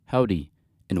Howdy,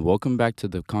 and welcome back to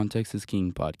the Context is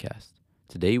King podcast.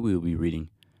 Today we will be reading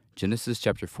Genesis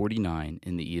chapter 49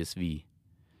 in the ESV.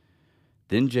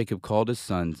 Then Jacob called his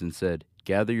sons and said,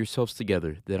 "Gather yourselves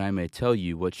together, that I may tell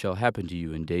you what shall happen to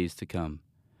you in days to come.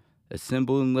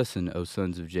 Assemble and listen, O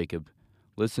sons of Jacob.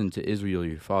 Listen to Israel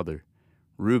your father.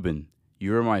 Reuben,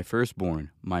 you are my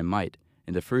firstborn, my might,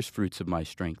 and the firstfruits of my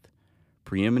strength,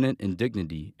 preeminent in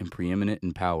dignity and preeminent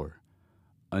in power.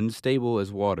 Unstable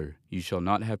as water, you shall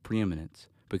not have preeminence,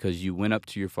 because you went up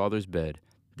to your father's bed,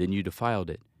 then you defiled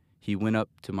it. He went up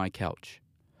to my couch.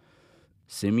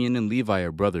 Simeon and Levi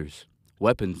are brothers.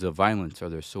 Weapons of violence are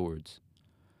their swords.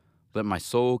 Let my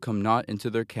soul come not into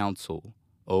their counsel,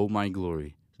 O my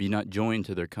glory, be not joined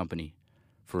to their company.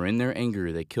 For in their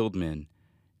anger they killed men,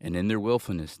 and in their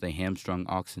willfulness they hamstrung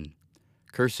oxen.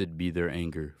 Cursed be their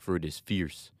anger, for it is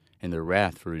fierce, and their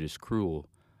wrath, for it is cruel.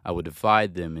 I will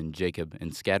divide them in Jacob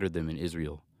and scatter them in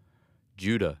Israel.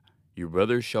 Judah, your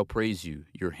brothers shall praise you.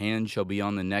 Your hand shall be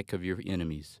on the neck of your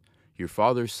enemies. Your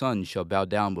father's son shall bow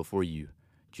down before you.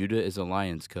 Judah is a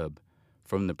lion's cub.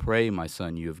 From the prey, my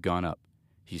son, you have gone up.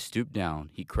 He stooped down.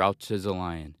 He crouched as a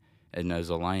lion and as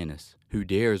a lioness. Who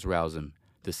dares rouse him?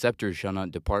 The scepter shall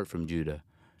not depart from Judah,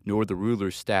 nor the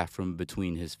ruler's staff from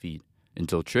between his feet,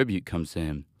 until tribute comes to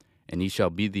him, and he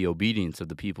shall be the obedience of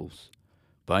the peoples.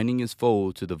 Binding his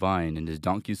foal to the vine, and his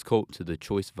donkey's colt to the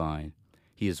choice vine.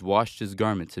 He has washed his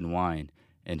garments in wine,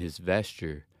 and his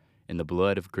vesture in the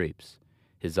blood of grapes.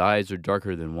 His eyes are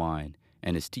darker than wine,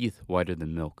 and his teeth whiter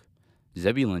than milk.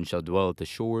 Zebulun shall dwell at the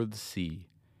shore of the sea.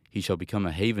 He shall become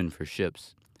a haven for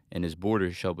ships, and his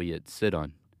border shall be at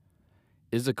Sidon.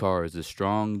 Issachar is a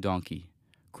strong donkey,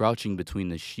 crouching between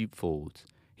the sheepfolds.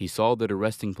 He saw that a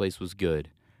resting place was good,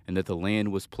 and that the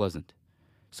land was pleasant.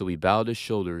 So he bowed his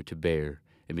shoulder to bear,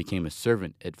 and became a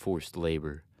servant at forced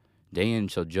labor. Dan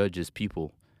shall judge his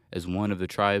people, as one of the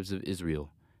tribes of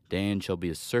Israel. Dan shall be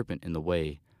a serpent in the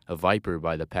way, a viper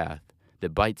by the path,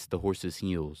 that bites the horse's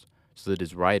heels, so that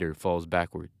his rider falls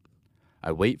backward.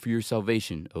 I wait for your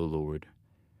salvation, O Lord.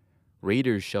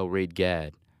 Raiders shall raid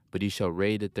Gad, but he shall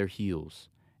raid at their heels.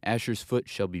 Asher's foot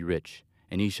shall be rich,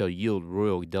 and he shall yield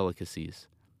royal delicacies.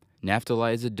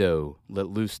 Naphtali is a doe, let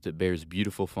loose, that bears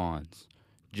beautiful fawns.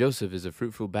 Joseph is a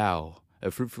fruitful bough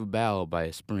by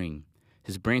a spring.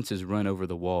 His branches run over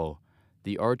the wall.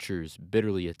 The archers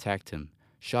bitterly attacked him,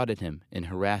 shot at him, and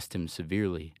harassed him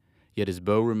severely. Yet his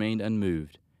bow remained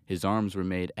unmoved. His arms were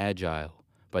made agile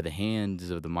by the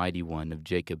hands of the mighty one of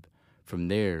Jacob. From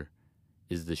there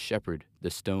is the shepherd,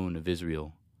 the stone of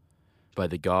Israel. By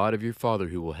the God of your father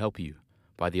who will help you,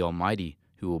 by the Almighty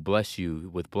who will bless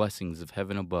you with blessings of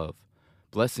heaven above,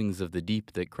 blessings of the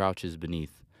deep that crouches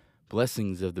beneath,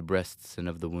 blessings of the breasts and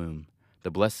of the womb. The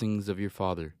blessings of your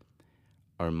father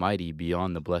are mighty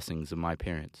beyond the blessings of my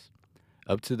parents,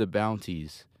 up to the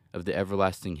bounties of the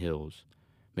everlasting hills.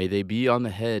 May they be on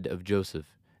the head of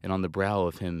Joseph, and on the brow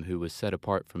of him who was set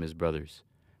apart from his brothers.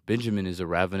 Benjamin is a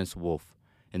ravenous wolf,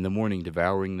 in the morning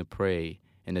devouring the prey,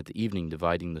 and at the evening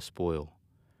dividing the spoil.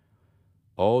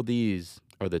 All these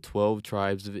are the 12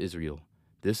 tribes of Israel.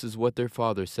 This is what their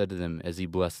father said to them as he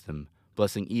blessed them,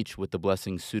 blessing each with the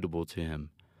blessing suitable to him.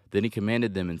 Then he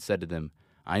commanded them and said to them,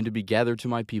 I am to be gathered to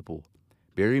my people.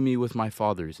 Bury me with my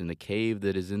fathers in the cave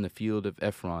that is in the field of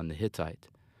Ephron the Hittite,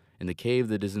 in the cave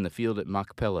that is in the field at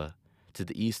Machpelah, to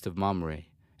the east of Mamre,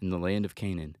 in the land of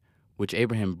Canaan, which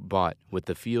Abraham bought with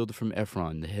the field from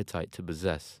Ephron the Hittite to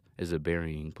possess as a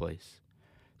burying place.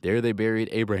 There they buried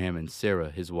Abraham and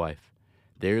Sarah his wife.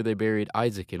 There they buried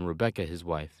Isaac and Rebekah his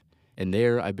wife. And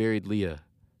there I buried Leah.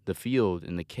 The field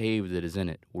and the cave that is in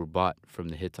it were bought from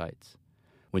the Hittites.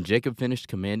 When Jacob finished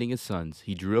commanding his sons,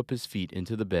 he drew up his feet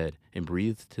into the bed and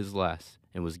breathed his last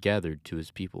and was gathered to his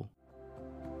people.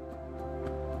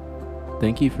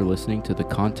 Thank you for listening to the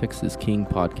Context is King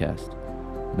podcast.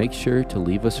 Make sure to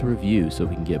leave us a review so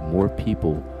we can get more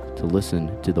people to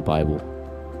listen to the Bible.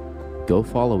 Go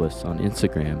follow us on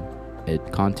Instagram at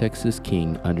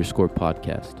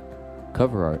contextisking_podcast.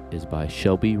 Cover art is by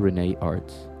Shelby Renee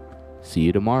Arts. See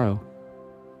you tomorrow.